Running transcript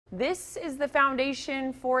This is the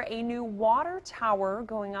foundation for a new water tower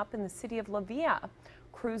going up in the city of La Villa.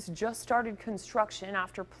 Crews just started construction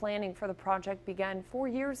after planning for the project began 4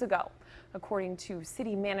 years ago, according to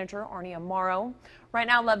city manager Arnie Amaro. Right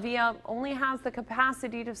now, La Villa only has the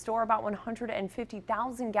capacity to store about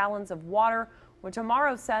 150,000 gallons of water, which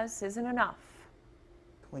Amaro says isn't enough.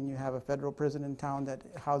 When you have a federal prison in town that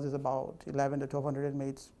houses about 11 to 1,200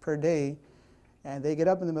 inmates per day, and they get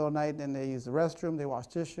up in the middle of the night and they use the restroom, they wash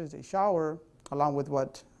dishes, they shower, along with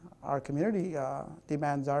what our community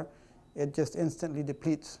demands are, it just instantly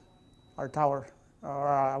depletes our tower or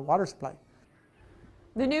our water supply.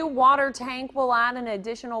 The new water tank will add an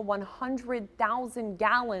additional 100,000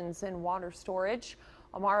 gallons in water storage.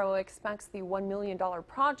 Amaro expects the $1 million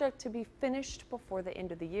project to be finished before the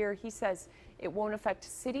end of the year. He says it won't affect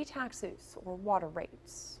city taxes or water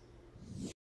rates.